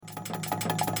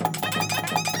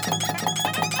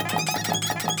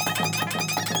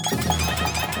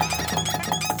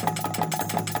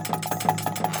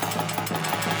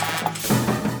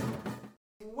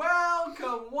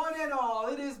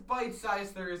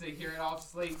Bite-Sized Thursday here at Off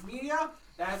Slate Media.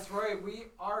 That's right, we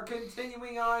are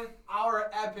continuing on our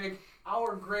epic,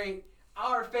 our great,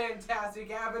 our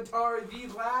fantastic Avatar, the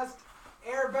last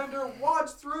Airbender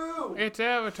watch through. It's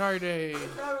Avatar Day.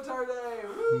 It's Avatar Day.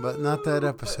 Woo! But not that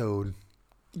episode.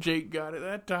 Jake got it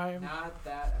that time. Not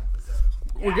that episode.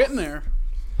 Yes. We're getting there.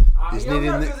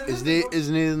 Isn't it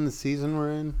in the season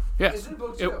we're in? Is Yes. it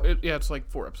book 2? Yeah, it's like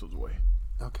 4 episodes away.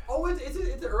 Okay. Oh, it's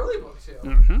an early book too.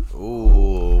 Mm-hmm.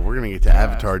 Ooh, we're going to get to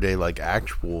Avatar Day like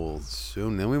actual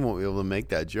soon. Then we won't be able to make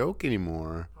that joke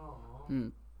anymore.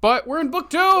 But we're in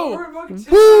book 2. We're in book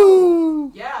 2.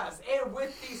 Woo! Yes, and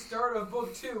with the start of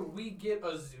book 2, we get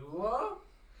Azula.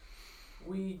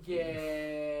 We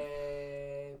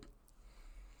get...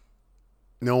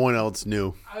 No one else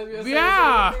knew.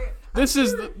 Yeah. This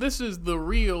is the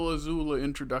real Azula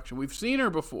introduction. We've seen her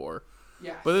before.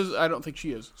 Yes. But I don't think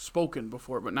she has spoken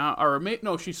before. But now,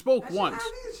 she spoke once.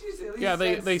 Yeah,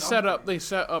 they set up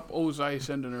Ozai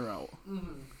sending her out.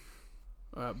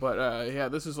 Mm-hmm. Yeah,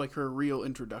 this is like her real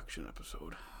introduction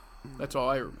episode. That's all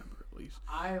I remember, at least.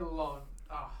 I love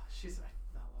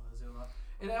Azula,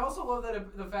 and I also love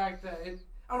that the fact that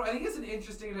I think it's an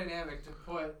interesting dynamic to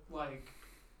put like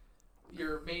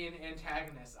your main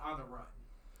antagonist on the run.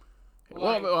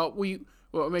 Like,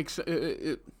 it makes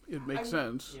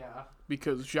sense. Yeah.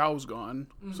 Because Zhao's gone,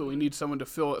 so we need someone to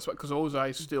fill it. Because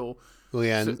Ozai's still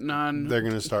sitting on. They're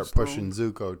going to start pushing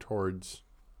Zuko towards.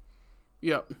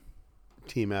 Yep.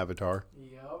 Team Avatar.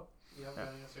 Yep. I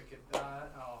guess we get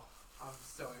that. Oh, I'm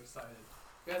so excited.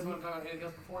 You guys want to talk about anything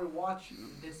else before we watch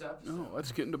this episode? No,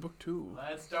 let's get into book 2.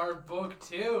 Let's start book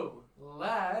 2.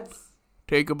 Let's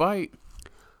take a bite.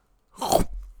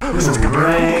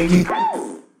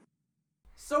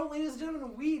 So, ladies and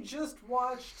gentlemen, we just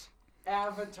watched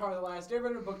Avatar: The Last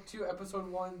Airbender, Book 2, Episode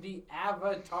 1, The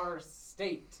Avatar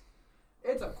State.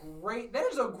 That is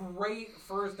a great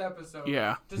first episode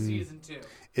to Season 2.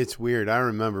 It's weird. I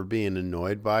remember being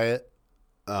annoyed by it,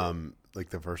 like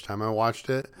the first time I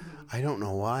watched it. I don't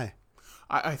know why.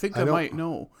 I think I might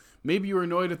know. Maybe you were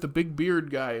annoyed at the big beard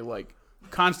guy, like,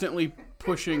 constantly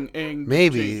pushing Aang.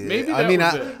 Maybe that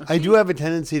was it. I do have a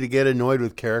tendency to get annoyed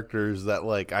with characters that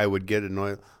like I would get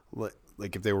annoyed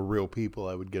like if they were real people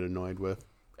I would get annoyed with.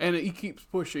 And he keeps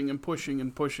pushing and pushing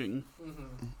and pushing.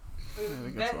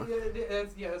 Mm-hmm. That's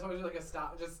why I like a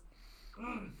stop. Just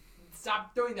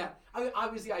stop doing that. I mean,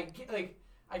 obviously I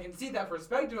can see that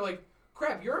perspective. Like,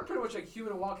 crap, you're pretty much like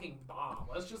human walking bomb.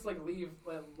 Let's just like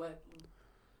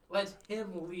let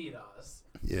him lead us.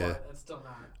 Yeah, but it's still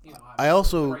not. I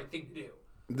also the right thing to do.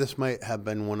 This might have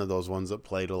been one of those ones that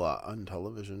played a lot on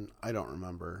television. I don't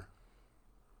remember.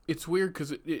 It's weird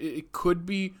because it could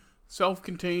be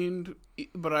self-contained,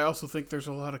 but I also think there's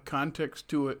a lot of context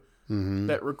to it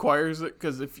that requires it.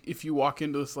 Because if you walk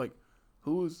into this like,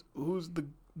 who's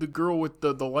the girl with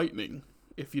the lightning?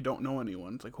 If you don't know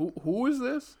anyone, it's like who is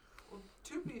this? Well,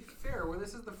 to be fair,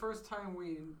 this is the first time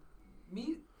we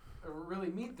really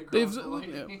meet the girl with the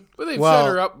lightning. But they've set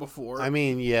her up before. I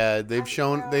mean, yeah, they've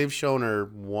shown her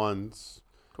once,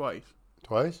 twice.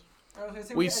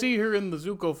 We see her in the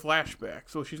Zuko flashback,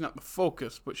 so she's not the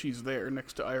focus, but she's there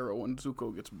next to Iroh when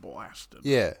Zuko gets blasted.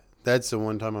 Yeah, that's the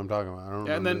one time I'm talking about. I don't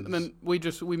remember. And then we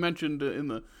mentioned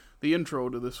in the intro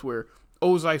to this where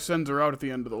Ozai sends her out at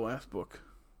the end of the last book.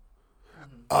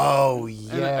 Oh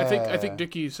yeah. And I think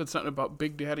Dickie said something about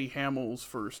Big Daddy Hamill's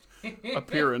first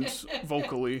appearance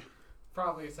vocally.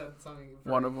 Probably said something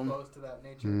one of them close to that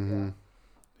nature.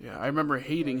 Yeah, I remember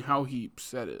hating how he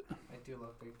said it. I do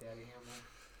love Big Daddy Hamill.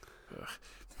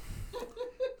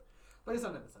 But it's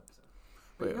not in this episode.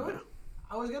 But you know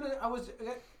what?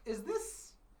 Is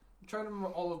this... I'm trying to remember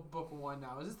all of book 1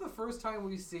 now. Is this the first time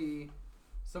we see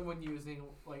someone using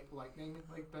like lightning,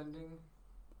 like bending?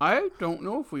 I don't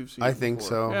know if we've seen I think before.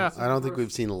 so. Yeah. I don't think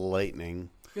we've seen lightning.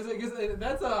 Because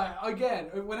that's again,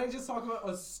 when I just talk about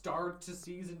a start to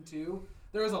Season 2,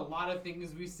 there's a lot of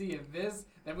things we see in this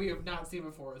that we have not seen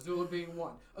before. Azula being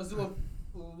one. Azula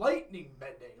lightning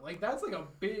bending. Like, that's like a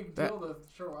big deal to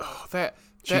show out.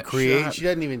 She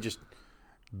doesn't even just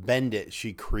bend it.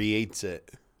 She creates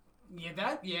it.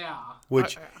 Yeah.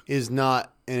 Which is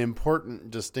not an important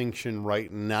distinction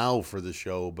right now for the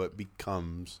show, but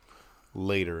becomes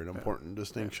later an important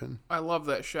distinction. I love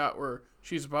that shot where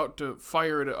she's about to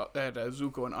fire it at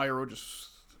Zuko and Iroh just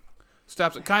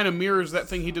stops. It kind of mirrors that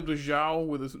thing he did with Zhao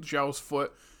with Zhao's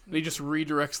foot. And he just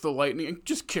redirects the lightning and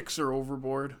just kicks her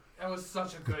overboard. That was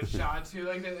such a good shot too.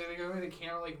 Like the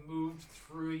camera like moved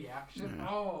through the action. Yeah.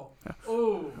 Oh.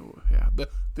 Yeah.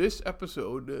 This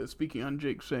episode, speaking on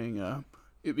Jake saying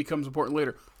it becomes important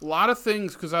later. A lot of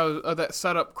things, because I was that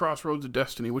set up Crossroads of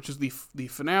Destiny, which is the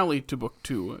finale to Book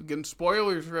 2. Again,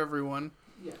 spoilers for everyone.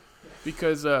 Yeah.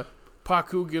 Because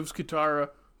Paku gives Katara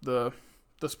the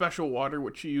special water,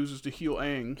 which she uses to heal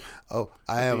Aang. Oh,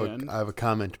 I have a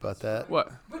comment about that.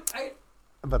 What? But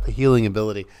About the healing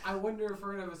ability. I wonder if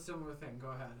we're gonna have a similar thing. Go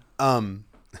ahead.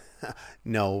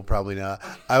 No, probably not.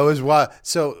 I was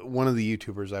so one of the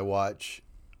YouTubers I watch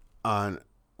on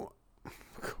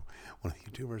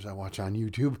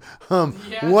YouTube.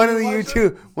 Yeah, one of the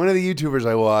YouTubers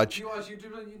I watch. Do you watch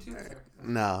YouTube on YouTube?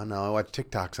 No, I watch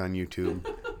TikToks on YouTube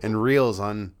and Reels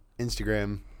on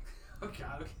Instagram. Oh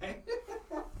God, okay.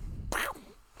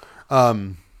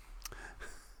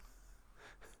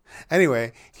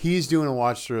 Anyway, he's doing a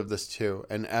watch through of this too,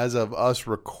 and as of us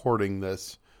recording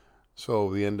this,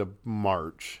 so the end of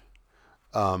March,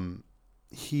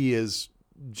 he has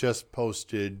just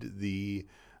posted the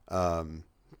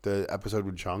episode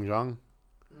with Zhang Zhang,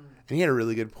 and he had a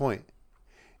really good point.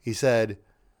 He said,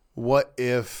 "What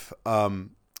if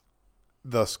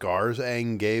the scars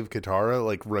Aang gave Katara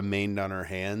like remained on her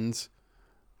hands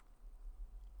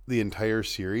the entire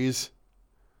series?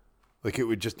 Like it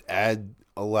would just add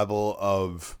a level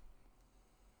of,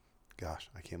 gosh,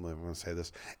 I can't believe I'm going to say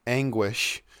this,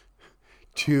 anguish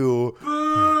to."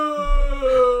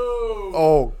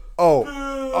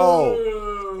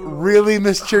 Really,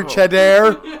 Mr.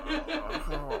 Cheddar?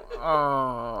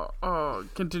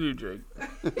 Continue, Jake.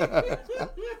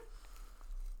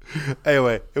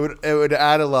 Anyway, it would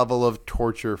add a level of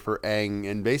torture for Aang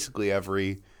and basically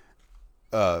every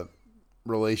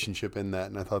relationship in that,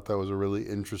 and I thought that was a really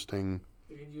interesting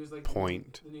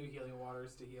point. The new healing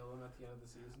waters to heal them at the end of the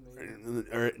season.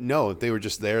 Maybe. Or, no, they were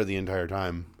just there the entire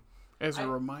time. As a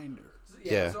reminder.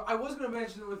 Yeah. So I was going to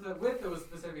mention with those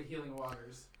specific healing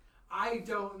waters, I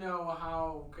don't know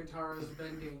how Katara's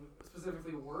bending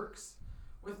specifically works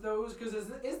with those, because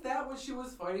is that what she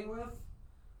was fighting with?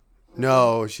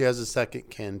 No, she has a second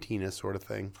cantina sort of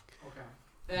thing.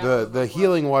 Okay. The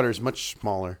healing water is much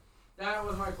smaller. That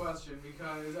was my question,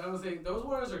 because I was saying those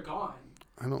waters are gone.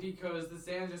 Because the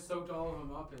sand just soaked all of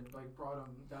them up and like brought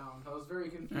them down. I was very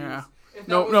confused. Yeah. If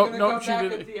that was gonna come she back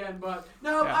didn't. At the end, but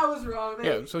no, yeah. I was wrong.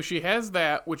 Yeah, so she has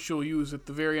that, which she'll use at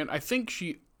the very end. I think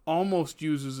she almost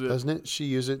uses it. Doesn't it? She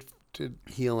use it to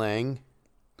heal Aang?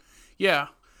 Yeah.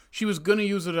 She was going to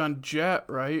use it on Jet,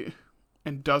 right?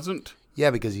 And doesn't.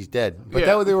 Yeah, because he's dead. But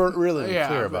they weren't really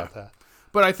clear about that.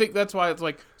 But I think that's why it's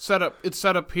like set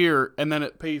up here, and then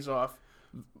it pays off.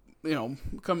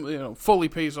 Fully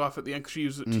pays off at the end because she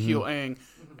uses it to heal Aang.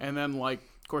 And then, like,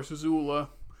 of course, Azula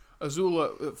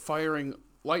firing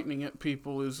lightning at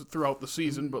people is throughout the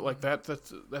season, but like that's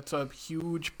a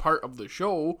huge part of the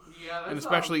show. Yeah, and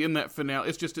especially in that finale,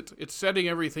 it's setting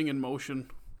everything in motion.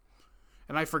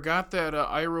 And I forgot that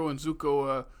Iroh and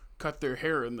Zuko cut their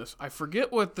hair in this. I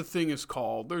forget what the thing is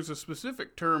called. There's a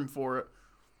specific term for it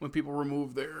when people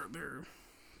remove their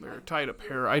tied up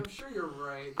hair. I'm sure you're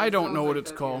right. I don't know what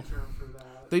it's called.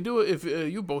 They do it if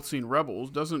you've both seen Rebels.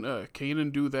 Doesn't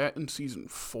Kanan do that in season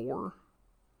 4?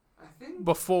 I think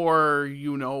before,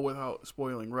 without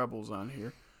spoiling Rebels on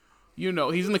here.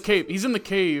 He's in the cave. He's in the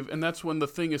cave, and that's when the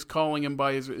thing is calling him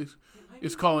by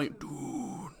is calling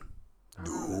Dune.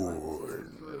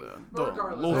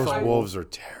 Those wolves are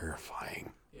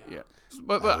terrifying. Yeah.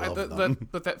 But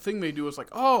that thing they do is like,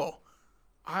 for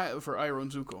Iroh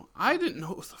and Zuko. I didn't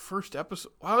know it was the first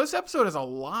episode. Wow, this episode has a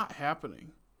lot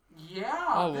happening.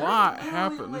 Yeah, a lot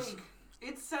happens.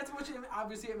 It's set to which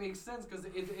obviously it makes sense because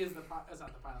it's not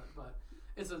the pilot, but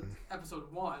it's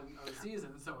episode 1 of the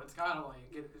season, so it's gotta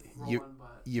like get it rolling.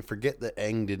 You forget that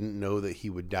Aang didn't know that he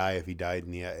would die if he died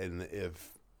in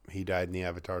the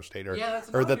Avatar state, or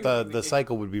that the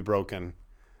cycle would be broken.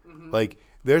 Mm-hmm. Like,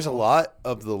 there's a lot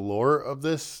of the lore of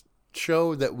this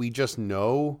show that we just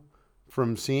know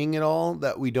from seeing it all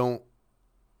that we don't.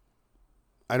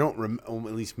 At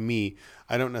least me,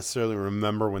 I don't necessarily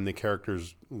remember when the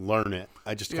characters learn it.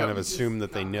 I just kind of assume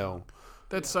that they know.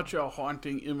 That's such a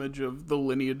haunting image of the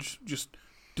lineage just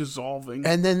dissolving.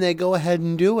 And then they go ahead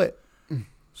and do it.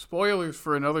 Spoilers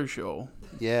for another show.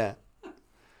 Yeah.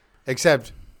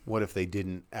 Except, what if they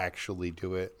didn't actually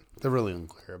do it? They're really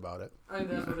unclear about it. I think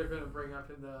that's what they're going to bring up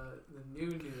in the new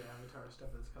Avatar stuff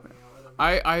that's coming out.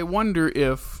 I wonder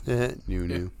if...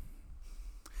 new.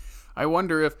 I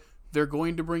wonder if they're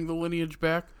going to bring the lineage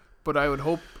back, but I would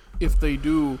hope if they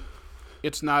do,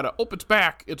 it's not it's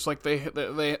back. It's like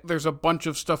there's a bunch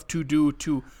of stuff to do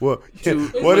to. What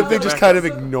if they just kind of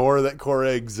ignore that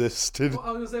Korra existed? Well,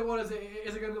 I was gonna say, what is it?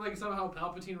 Is it gonna be like somehow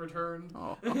Palpatine returned?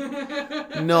 Oh.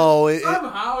 No,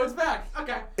 somehow it's back.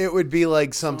 Okay. It would be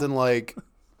like something like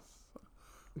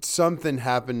something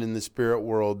happened in the spirit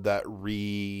world that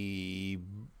rebirthed.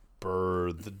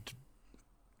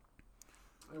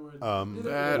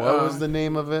 What was the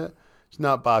name of it? It's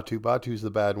not Batu. Batu's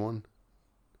the bad one.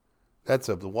 That's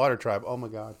of the water tribe. Oh my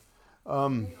god.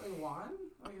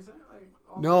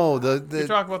 No, you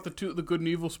talk about the good and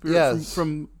evil spirit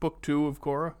from book 2 of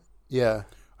Korra. Yeah.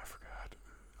 I forgot.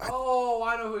 Oh,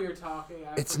 I know who you're talking.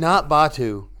 It's not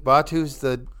Batu. Batu's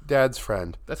the dad's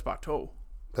friend. That's Bato.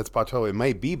 That's Bato. It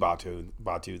might be Batu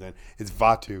then. It's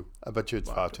Vatu. I bet you it's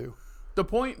Vatu. The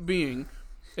point being,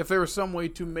 if there was some way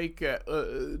to make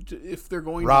if they're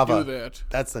going Rava. to do that.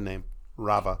 That's the name.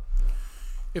 Rava.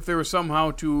 If there was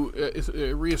somehow to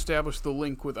reestablish the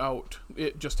link without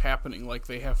it just happening, like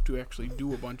they have to actually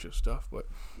do a bunch of stuff, but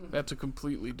that's a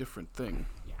completely different thing.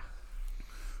 Yeah.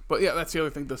 But yeah, that's the other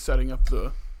thing, the setting up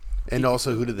the... And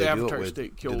also, who do they do it Avatar with?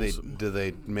 state kills them. Do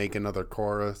they make another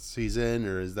Korra season,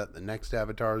 or is that the next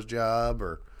Avatar's job?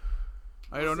 Or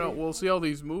I don't know. We'll see how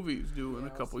these movies do in a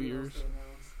couple years.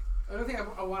 Another thing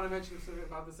I want to mention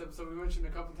about this episode, we mentioned a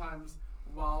couple times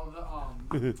while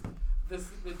the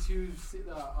two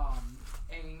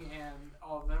Aang and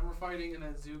all of them were fighting, and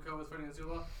then Zuko was fighting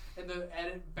Azula, and the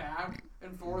edit back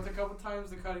and forth a couple times,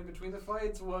 the cutting between the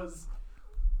fights was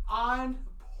on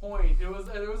point. There was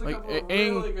a like couple of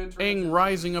really good transitions. Aang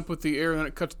rising up with the air, and then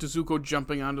it cuts to Zuko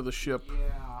jumping onto the ship.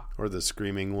 Yeah. Or the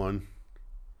screaming one.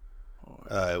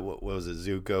 What was it?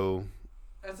 Zuko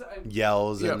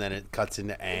yells, and then it cuts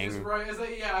into Aang. Right. It's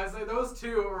like those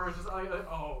two were just like,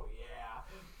 oh yeah,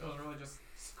 those really just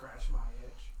scratch my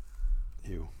itch.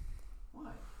 Ew.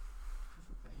 What?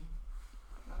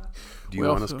 Do you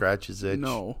want to scratch his itch?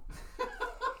 No.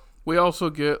 We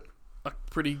also get a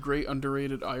pretty great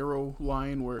underrated Iroh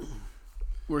line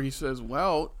where he says,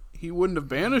 "Well, he wouldn't have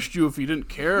banished you if he didn't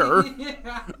care."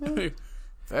 Yeah.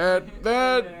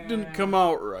 that didn't come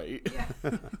out right.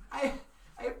 Yeah. I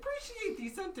appreciate the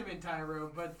sentiment, Tyro,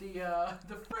 but the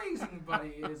phrasing,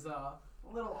 buddy, is a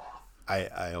little off.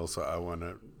 I want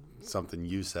to something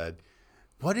you said.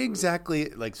 What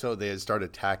exactly, so they start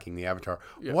attacking the Avatar.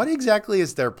 Yeah. What exactly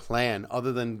is their plan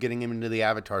other than getting him into the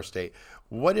Avatar state?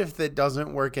 What if that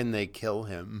doesn't work and they kill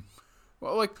him?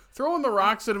 Well, throwing the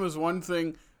rocks at him is one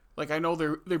thing. I know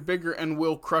they're bigger and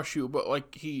will crush you, but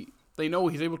they know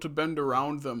he's able to bend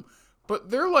around them.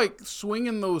 But they're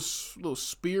swinging those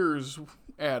spears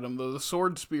at him, the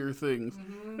sword spear things.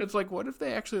 Mm-hmm. It's what if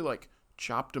they actually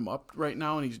chopped him up right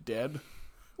now and he's dead?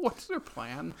 What's their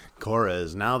plan? Korra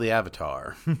is now the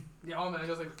Avatar. Yeah, all man,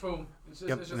 just boom. It's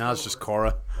just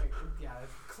Korra. It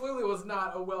clearly was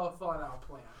not a well thought out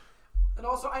plan. And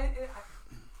also, I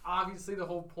obviously the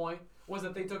whole point was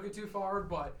that they took it too far,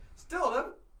 but still,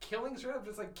 them killing straight up,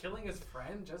 just killing his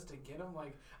friend just to get him.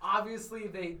 Obviously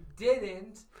they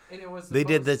didn't, and it was. They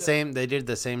did the same. They did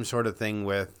the same sort of thing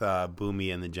with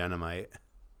Boomy and the Genomite.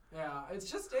 Yeah,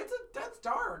 that's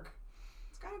dark.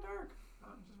 It's kind of dark.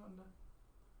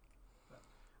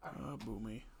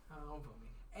 Boomy. Oh, Boomy.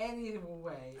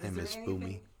 Anyway, I miss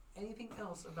Boomy. Anything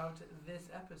else about this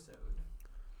episode?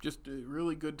 Just a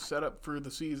really good setup for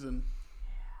the season.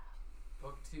 Yeah.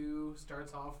 Book 2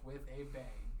 starts off with a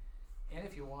bang. And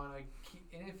if you want,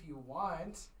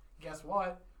 guess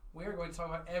what? We are going to talk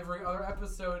about every other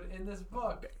episode in this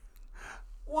book.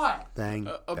 What? Bang,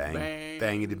 bang,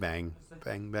 bangity bang,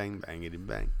 bang, bang, bangity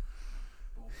bang,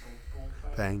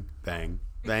 bang, bang,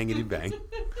 bangity bang.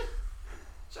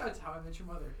 Shout out to How I Met Your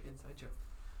Mother, inside joke.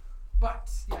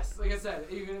 But, yes, like I said,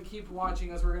 you're going to keep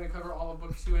watching us. We're going to cover all of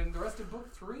Book 2 and the rest of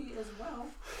Book 3 as well.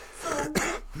 So,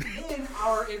 in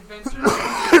our adventure in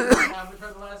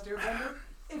Avatar: The Last Airbender,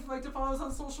 if you'd like to follow us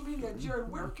on social media,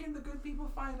 Jared, where can the good people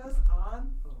find us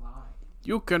online?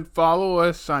 You can follow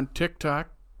us on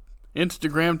TikTok,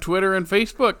 Instagram, Twitter, and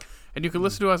Facebook. And you can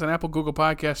listen to us on Apple, Google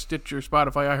Podcasts, Stitcher,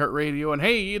 Spotify, iHeartRadio. And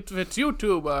hey, if it's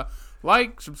YouTube,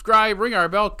 like, subscribe, ring our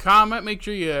bell, comment. Make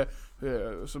sure you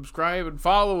subscribe and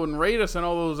follow and rate us and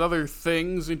all those other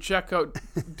things. And check out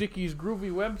Dickie's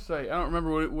Groovy website. I don't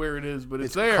remember where it is, but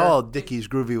it's there. It's called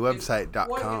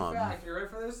DickiesGroovyWebsite.com. In fact, you ready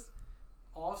for this?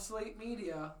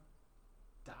 OffSlateMedia.com.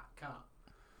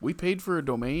 We paid for a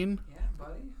domain? Yeah,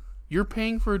 buddy. You're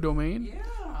paying for a domain?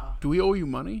 Yeah. Do we owe you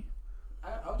money?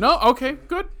 No? Okay,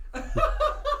 good.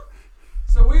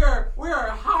 So we are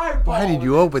highballing. Why did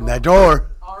you open that door?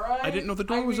 All right. I didn't know the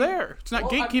door was there. It's not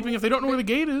gatekeeping if they don't know where the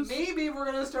gate is. Maybe I'm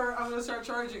gonna start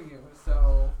charging you.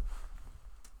 So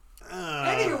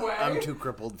anyway, I'm too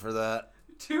crippled for that.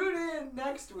 Tune in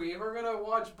next week. We're gonna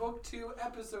watch Book 2,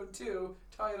 Episode 2,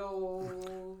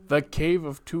 titled The Cave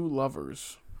of Two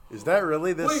Lovers. Is that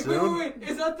really this soon? Wait.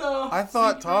 Is that the... I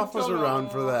thought Secret Toph was Tunnel? around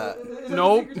for that. Is that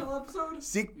Nope. the Secret Tunnel episode?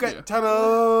 Secret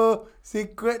tunnel.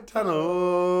 Secret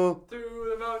tunnel.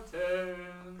 Through the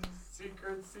mountains.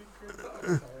 Secret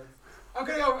tunnel.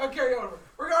 Okay, I'll carry over.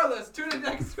 Regardless, tune in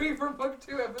next week for Book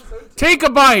 2, Episode 2. Take a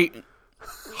bite.